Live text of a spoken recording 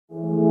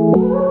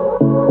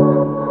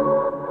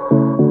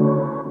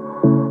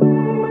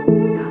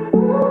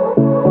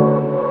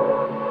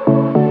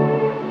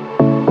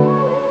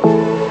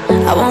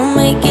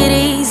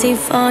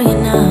ready for you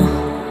now.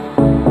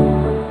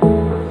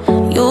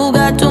 You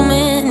got 2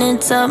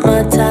 minutes of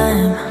my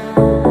time,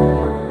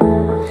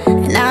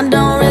 and I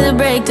don't really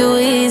break too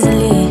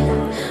easily,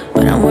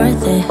 but I'm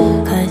worth it,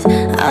 'cause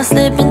I'll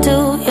slip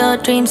into your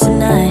dreams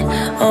tonight.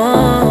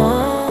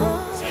 Oh.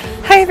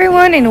 Hi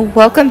everyone, and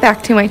welcome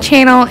back to my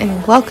channel, and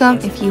welcome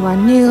if you are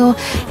new.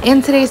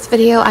 In today's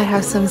video I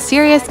have some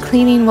serious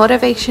cleaning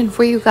motivation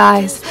for you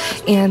guys,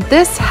 and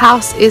this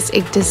house is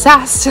a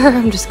disaster.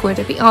 I'm just going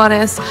to be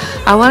honest.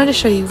 I wanted to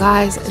show you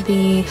guys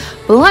the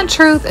blunt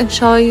truth and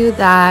show you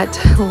that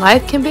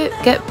life can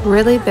get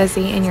really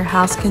busy and your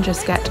house can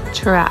just get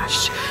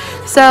trashed.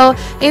 So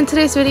in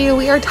today's video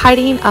we are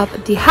tidying up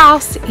the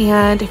house,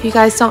 and if you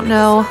guys don't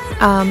know,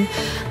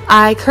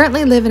 I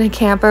currently live in a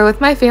camper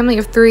with my family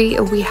of 3.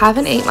 We have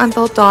an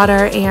 8-month-old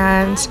daughter,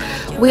 and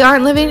we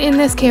aren't living in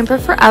this camper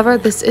forever.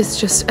 This is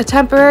just a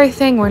temporary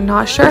thing. We're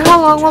not sure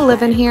how long we'll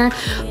live in here,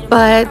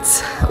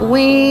 but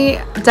we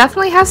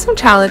definitely have some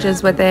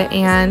challenges with it,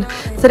 and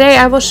today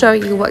I will show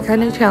you what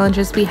kind of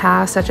challenges we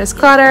have, such as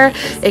clutter,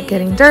 it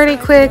getting dirty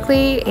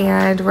quickly,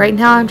 and right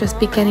now I'm just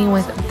beginning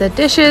with the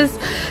dishes.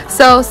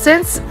 So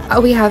since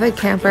we have a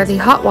camper, the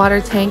hot water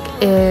tank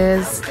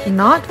is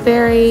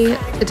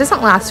it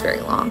doesn't last very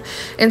long,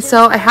 and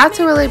so I had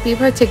to really be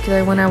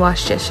particular when I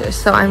wash dishes.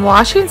 So I'm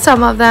washing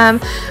some of them,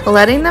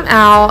 letting them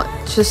out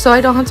just so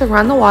I don't have to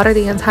run the water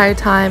the entire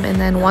time, and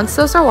then once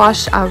those are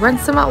washed I'll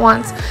rinse them at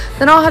once.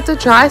 Then I'll have to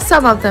dry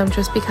some of them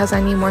just because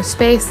I need more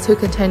space to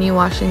continue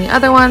washing the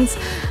other ones.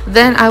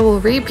 Then I will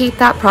repeat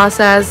that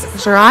process,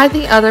 dry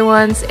the other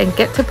ones, and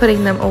get to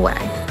putting them away.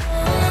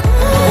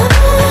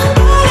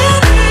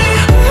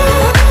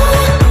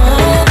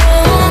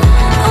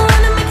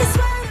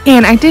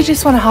 And I did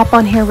just want to hop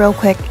on here real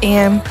quick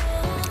and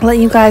let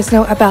you guys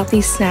know about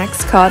these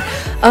snacks called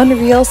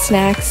Unreal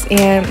Snacks,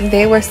 and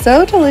they were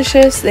so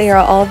delicious. They are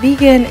all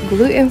vegan,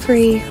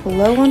 gluten-free,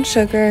 low on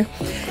sugar,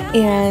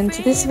 and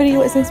this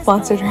video isn't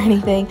sponsored or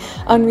anything.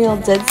 Unreal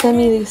did send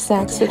me these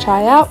snacks to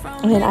try out,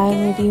 and I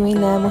am reviewing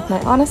them with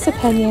my honest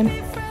opinion.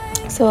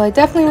 So I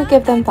definitely would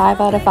give them 5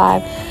 out of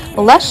 5.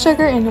 Less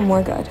sugar and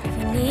more good.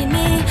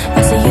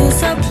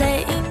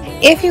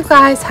 If you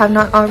guys have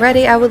not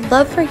already, I would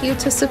love for you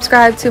to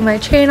subscribe to my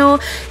channel.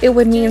 It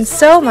would mean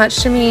so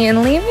much to me,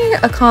 and leave me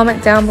a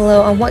comment down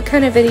below on what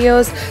kind of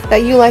videos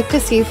that you like to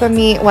see from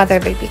me, whether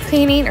they be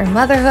cleaning or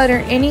motherhood or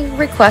any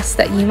requests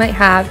that you might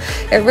have.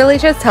 It really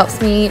just helps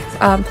me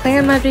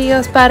plan my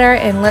videos better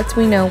and lets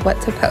me know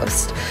what to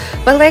post.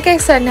 But like I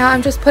said, now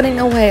I'm just putting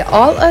away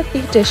all of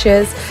the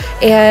dishes,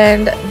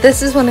 and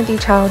this is one of the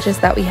challenges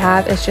that we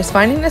have, is just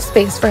finding a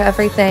space for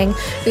everything.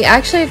 We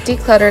actually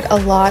decluttered a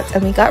lot,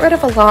 and we got rid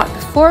of a lot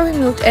before we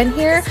moved in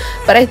here,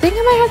 but I think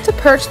I might have to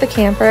purge the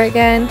camper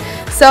again.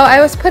 So I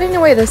was putting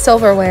away the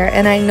silverware,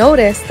 and I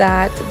noticed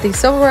that the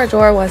silverware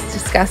drawer was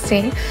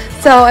disgusting.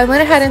 So I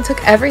went ahead and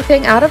took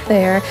everything out of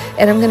there,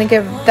 and I'm going to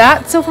give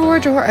that silverware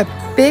drawer a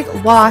big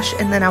wash,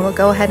 and then I will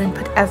go ahead and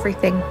put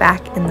everything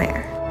back in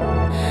there.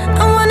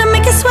 I wanna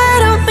make it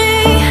sweat on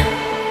me.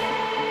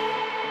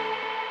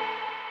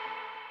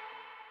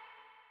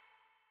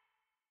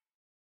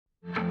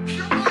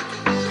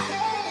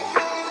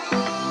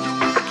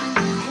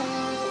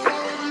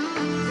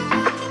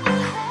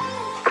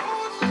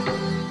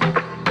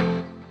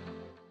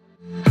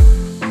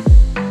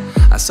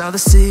 I saw the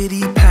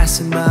city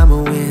passing by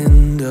my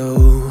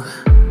window.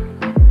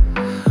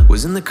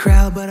 Was in the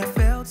crowd, but I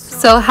felt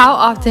so how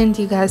often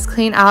do you guys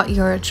clean out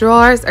your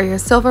drawers or your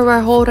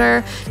silverware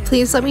holder?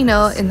 Please let me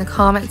know in the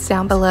comments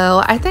down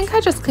below. I think I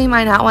just clean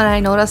mine out when I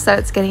notice that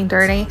it's getting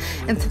dirty,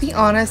 and to be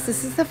honest,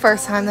 this is the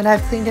first time that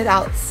I've cleaned it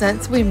out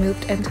since we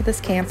moved into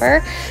this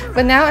camper.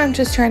 But now I'm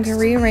just trying to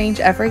rearrange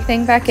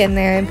everything back in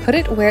there and put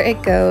it where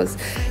it goes.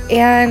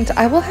 And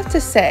I will have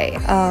to say,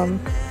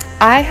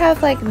 I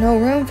have like no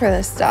room for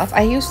this stuff.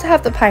 I used to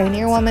have the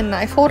Pioneer Woman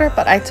knife holder,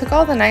 but I took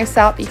all the knives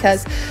out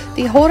because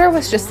the holder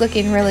was just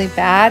looking really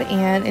bad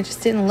and it just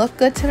didn't look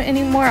good to me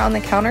anymore on the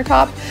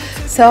countertop.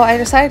 So I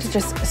decided to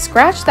just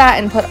scratch that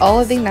and put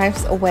all of the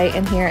knives away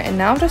in here, and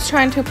now I'm just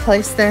trying to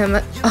place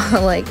them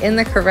like in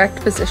the correct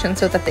position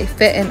so that they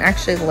fit and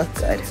actually look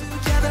good.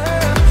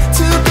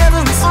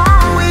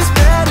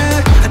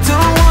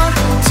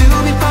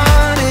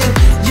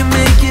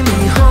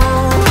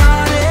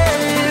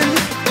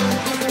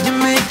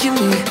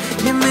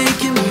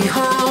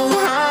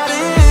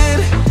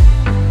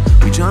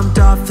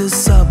 Off the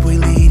subway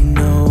leading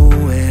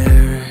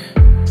nowhere,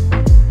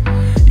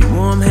 your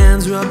warm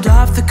hands rubbed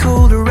off the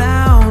cold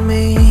around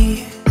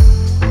me.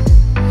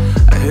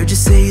 I heard you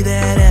say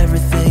that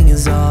everything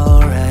is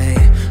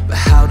alright, but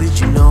how did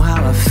you know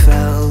how I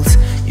felt?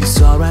 You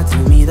saw right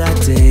through me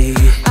that day.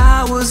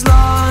 I was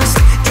lost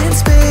in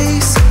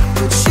space,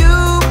 but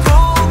you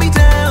pulled me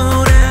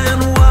down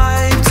and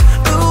wiped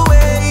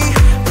away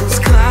those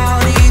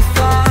cloudy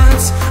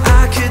thoughts.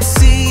 I could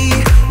see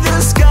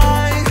the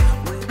sky.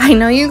 I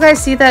know you guys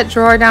guys see that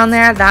drawer down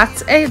there?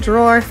 That's a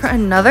drawer for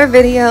another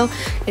video.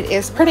 It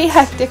is pretty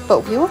hectic,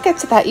 but we will get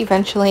to that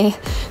eventually.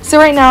 So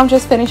right now I'm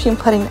just finishing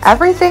putting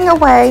everything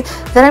away.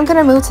 Then I'm going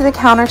to move to the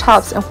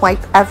countertops and wipe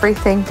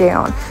everything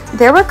down.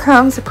 There were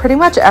crumbs pretty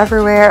much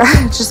everywhere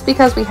just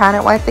because we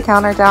hadn't wiped the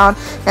counter down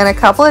in a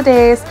couple of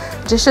days.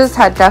 Dishes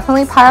had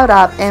definitely piled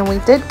up, and we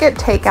did get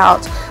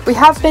takeout. We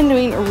have been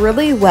doing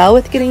really well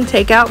with getting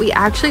takeout. We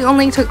actually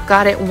only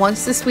got it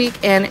once this week,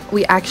 and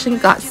we actually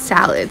got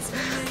salads.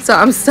 So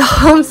I'm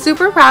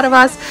super proud of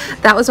us.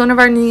 That was one of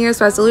our New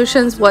Year's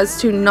resolutions, was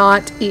to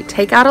not eat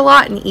takeout a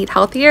lot and eat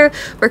healthier.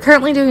 We're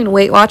currently doing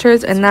Weight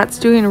Watchers, and that's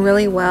doing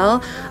really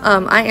well.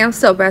 I am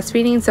still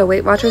breastfeeding, so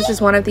Weight Watchers is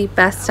one of the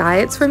best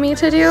diets for me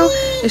to do.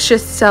 It's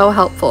just so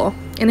helpful.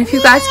 And if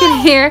you guys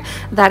can hear,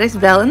 that is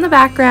Belle in the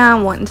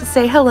background wanting to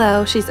say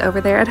hello. She's over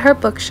there at her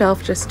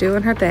bookshelf just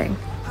doing her thing.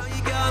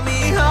 You got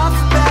me off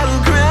the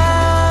battleground.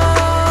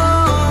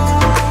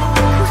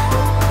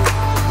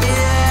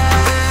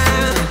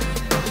 Yeah.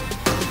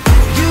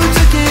 You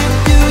took it,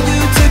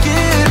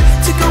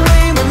 took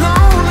away my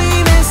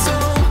loneliness. So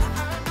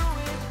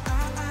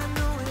I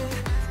know it,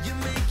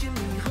 you're making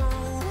me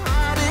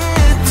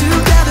wholehearted.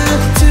 Together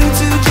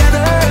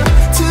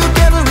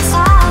is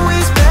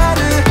always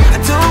better. I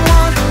don't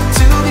want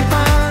to be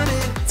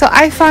parted. So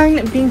I find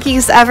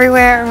binkies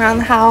everywhere around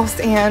the house,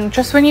 and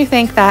just when you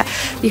think that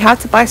you have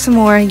to buy some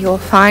more, you'll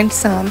find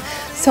some.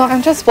 So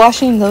I'm just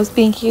washing those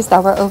binkies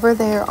that were over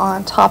there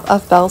on top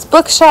of Belle's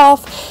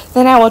bookshelf.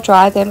 Then I will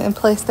dry them and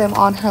place them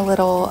on her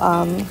little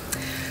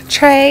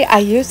tray. I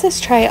use this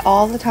tray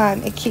all the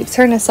time. It keeps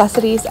her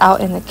necessities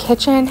out in the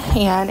kitchen,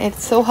 and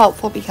it's so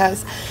helpful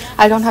because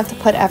I don't have to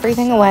put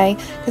everything away,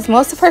 because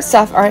most of her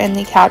stuff are in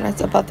the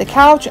cabinets above the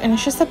couch, and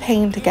it's just a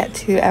pain to get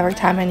to every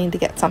time I need to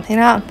get something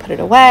out and put it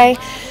away.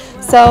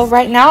 So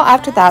right now,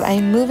 after that,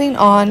 I'm moving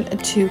on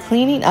to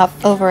cleaning up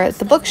over at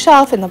the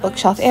bookshelf, in the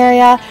bookshelf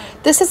area.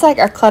 This is like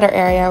our clutter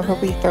area where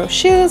we throw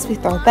shoes, we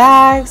throw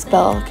bags.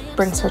 Belle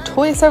brings her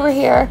toys over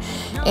here,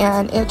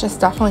 and it just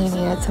definitely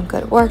needed some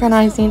good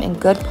organizing and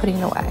good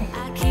putting away.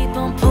 I keep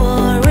on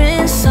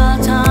pouring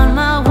salt on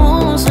my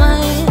wounds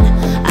when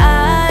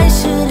I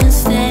shouldn't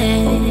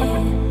stay.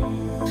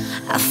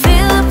 I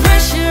feel the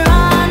pressure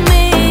on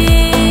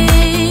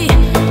me,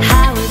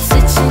 how it's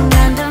itching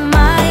under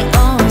my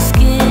own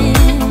skin.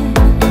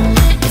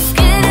 It's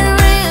getting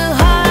real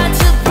hard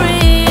to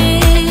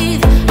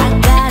breathe. I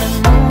gotta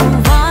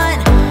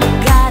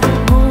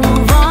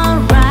move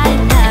on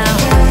right now.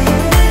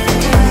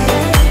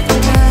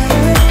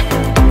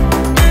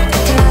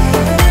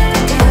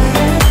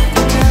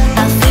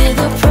 I feel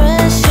the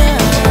pressure.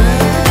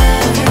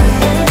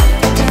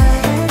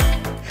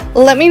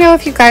 Let me know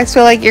if you guys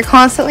feel like you're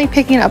constantly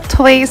picking up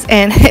toys,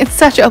 and it's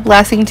such a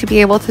blessing to be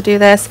able to do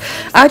this.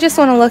 I just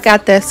want to look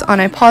at this on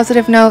a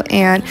positive note,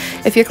 and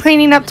if you're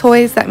cleaning up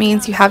toys, that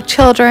means you have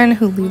children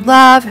who you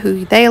love,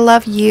 who they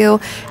love you,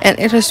 and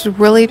it just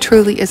really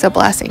truly is a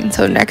blessing.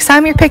 So next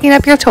time you're picking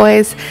up your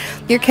toys,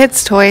 your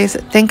kids' toys,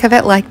 think of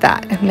it like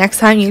that. And next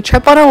time you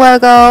trip on a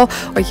logo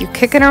or you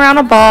kicking around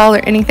a ball or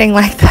anything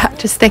like that,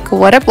 just think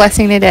what a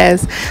blessing it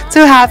is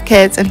to have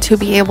kids and to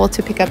be able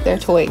to pick up their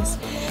toys.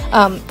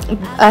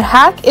 A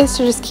hack is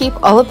to just keep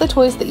all of the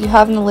toys that you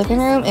have in the living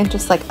room in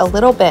just like a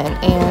little bin,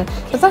 and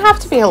it doesn't have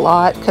to be a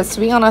lot, because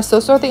to be honest,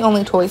 those are the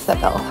only toys that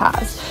Belle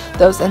has,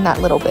 those in that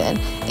little bin,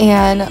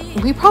 and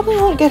we probably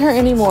won't get her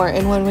anymore.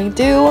 And when we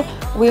do,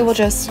 we will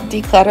just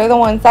declutter the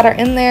ones that are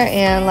in there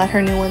and let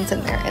her new ones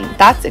in there. And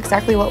that's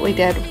exactly what we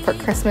did for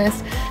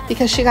Christmas,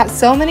 because she got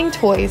so many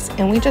toys,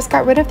 and we just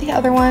got rid of the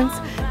other ones,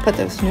 put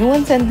those new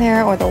ones in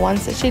there, or the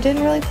ones that she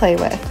didn't really play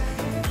with.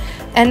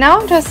 And now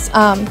I'm just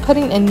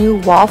putting a new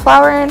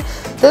wallflower in.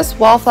 This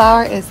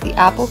wallflower is the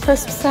apple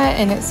crisp scent,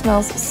 and it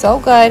smells so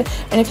good.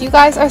 And if you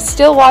guys are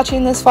still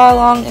watching this far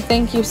along,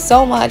 thank you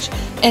so much.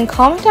 And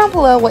comment down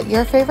below what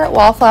your favorite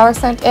wallflower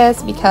scent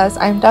is, because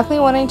I'm definitely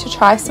wanting to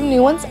try some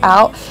new ones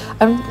out.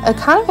 I'm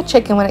kind of a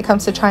chicken when it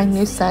comes to trying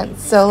new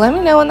scents. So let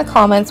me know in the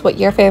comments what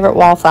your favorite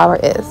wallflower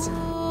is.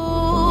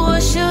 Oh, I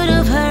should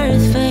have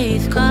heard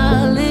faith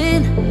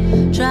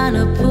calling, trying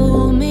to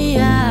pull me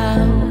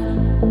out.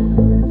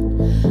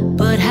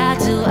 But how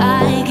do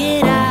I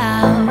get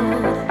out?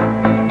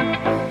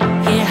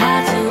 Yeah,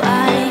 how do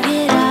I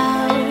get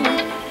out?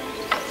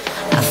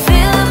 I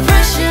feel the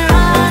pressure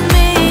on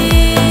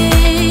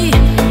me,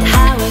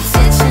 how it's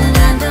itching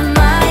under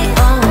my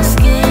own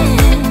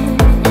skin.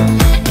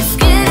 It's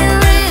getting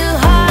real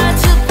hard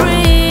to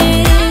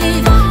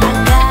breathe. I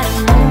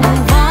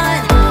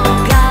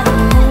gotta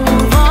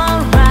move on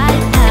right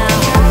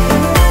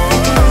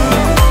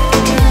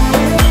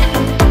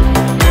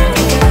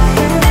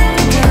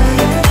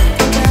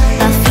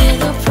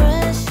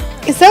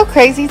It's so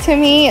crazy to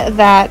me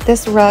that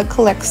this rug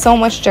collects so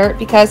much dirt,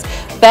 because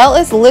Belle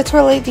is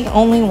literally the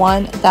only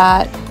one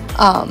that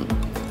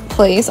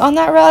plays on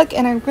that rug,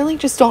 and I really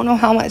just don't know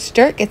how much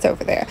dirt gets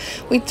over there.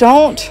 We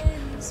don't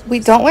We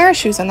don't wear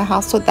shoes in the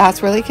house, so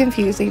that's really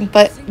confusing,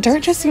 but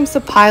dirt just seems to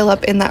pile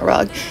up in that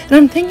rug, and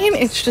I'm thinking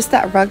it's just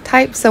that rug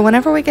type. So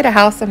whenever we get a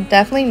house, I'm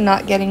definitely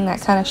not getting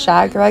that kind of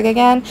shag rug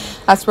again.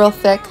 That's real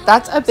thick.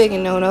 That's a big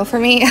no-no for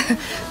me.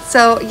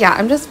 So yeah,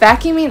 I'm just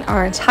vacuuming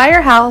our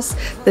entire house.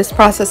 This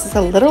process is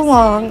a little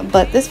long,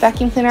 but this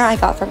vacuum cleaner I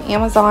got from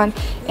Amazon,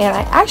 and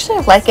I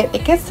actually like it.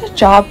 It gets the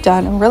job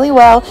done really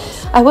well.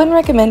 I wouldn't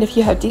recommend if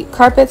you have deep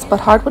carpets, but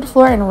hardwood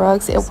floor and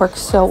rugs, it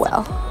works so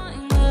well.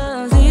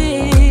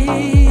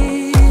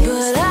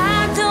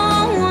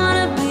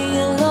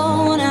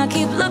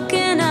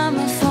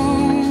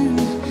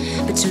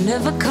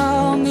 Never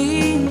call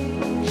me,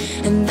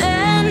 and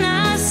then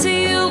I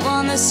see you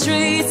on the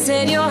street,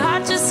 said your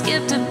heart just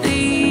skipped a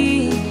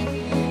beat,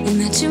 and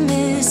that you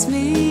miss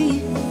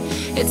me.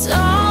 It's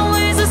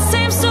always the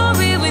same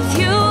story with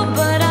you,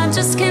 but I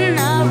just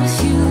cannot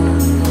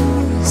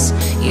refuse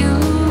you.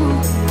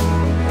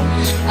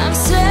 I'm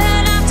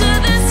sad after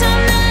this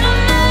time that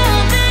I'm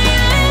out, that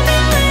you leave me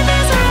with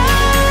this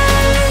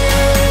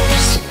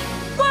rush.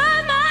 Why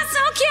am I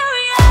so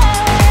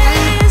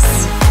curious?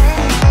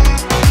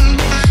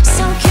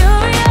 So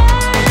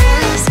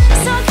curious,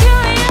 so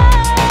curious.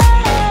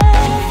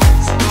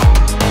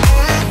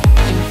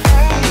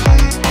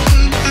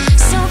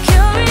 So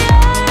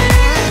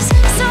curious,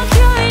 so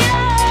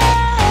curious.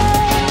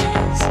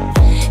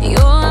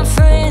 Your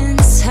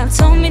friends have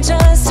told me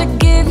just to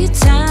give you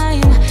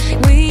time.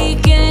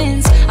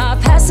 Weekends are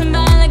passing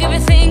by like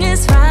everything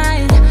is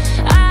fine.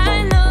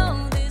 I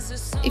know this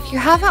is so. If you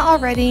haven't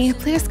already,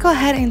 please go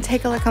ahead and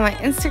take a look on my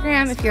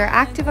Instagram if you're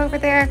active over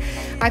there.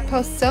 I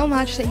post so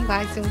much that you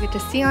guys don't get to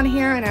see on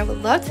here, and I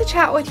would love to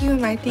chat with you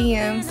in my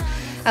DMs.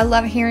 I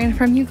love hearing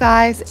from you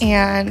guys,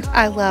 and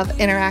I love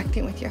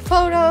interacting with your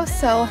photos,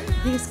 so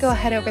please go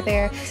ahead over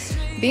there.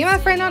 Be my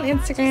friend on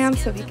Instagram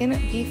so we can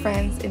be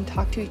friends and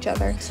talk to each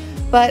other.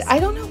 But I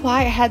don't know why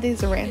I had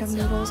these random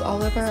noodles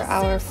all over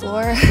our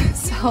floor.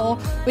 So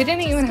we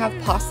didn't even have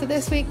pasta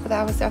this week, but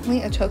that was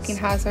definitely a choking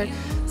hazard.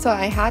 So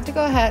I had to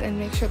go ahead and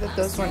make sure that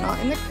those were not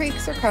in the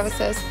creaks or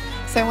crevices.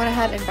 So I went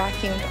ahead and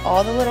vacuumed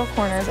all the little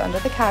corners under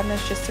the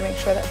cabinets just to make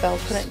sure that Belle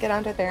couldn't get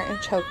under there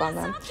and choke on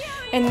them.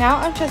 And now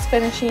I'm just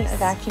finishing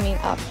vacuuming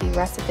up the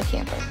rest of the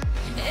camper.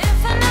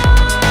 If I know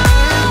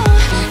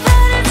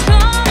that it's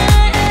gonna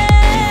end.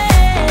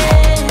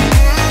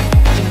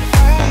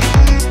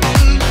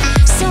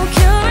 So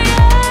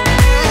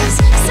curious,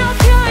 so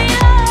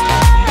curious.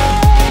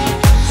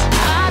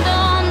 I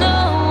don't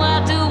know, why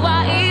do I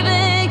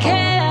even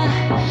care?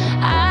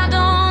 I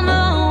don't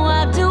know,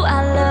 why do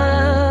I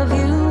love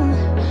you?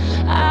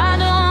 I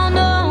don't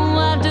know,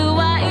 why do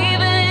I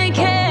even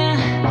care?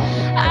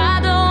 I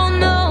don't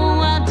know,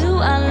 why do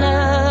I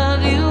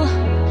love you?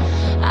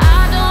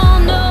 I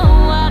don't know,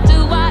 why do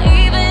I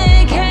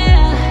even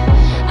care?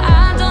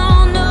 I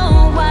don't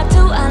know, why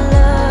do I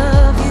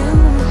love you?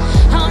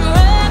 I'm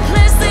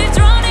recklessly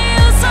drawn to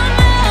you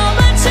somehow,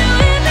 but you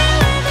leave me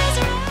with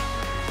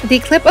this. The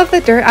clip of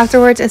the dirt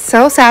afterwards is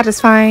so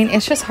satisfying.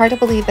 It's just hard to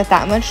believe that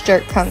that much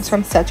dirt comes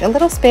from such a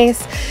little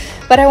space.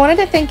 But I wanted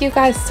to thank you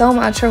guys so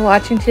much for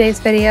watching today's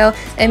video.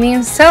 It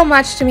means so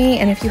much to me,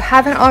 and if you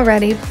haven't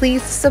already,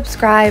 please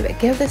subscribe.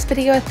 Give this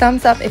video a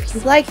thumbs up if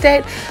you liked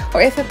it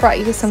or if it brought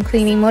you some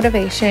cleaning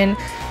motivation.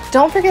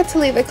 Don't forget to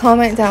leave a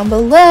comment down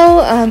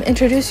below.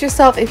 Introduce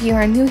yourself if you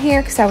are new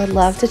here, because I would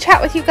love to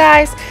chat with you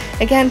guys.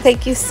 Again,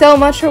 thank you so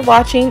much for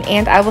watching,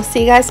 and I will see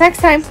you guys next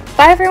time.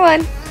 Bye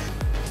everyone.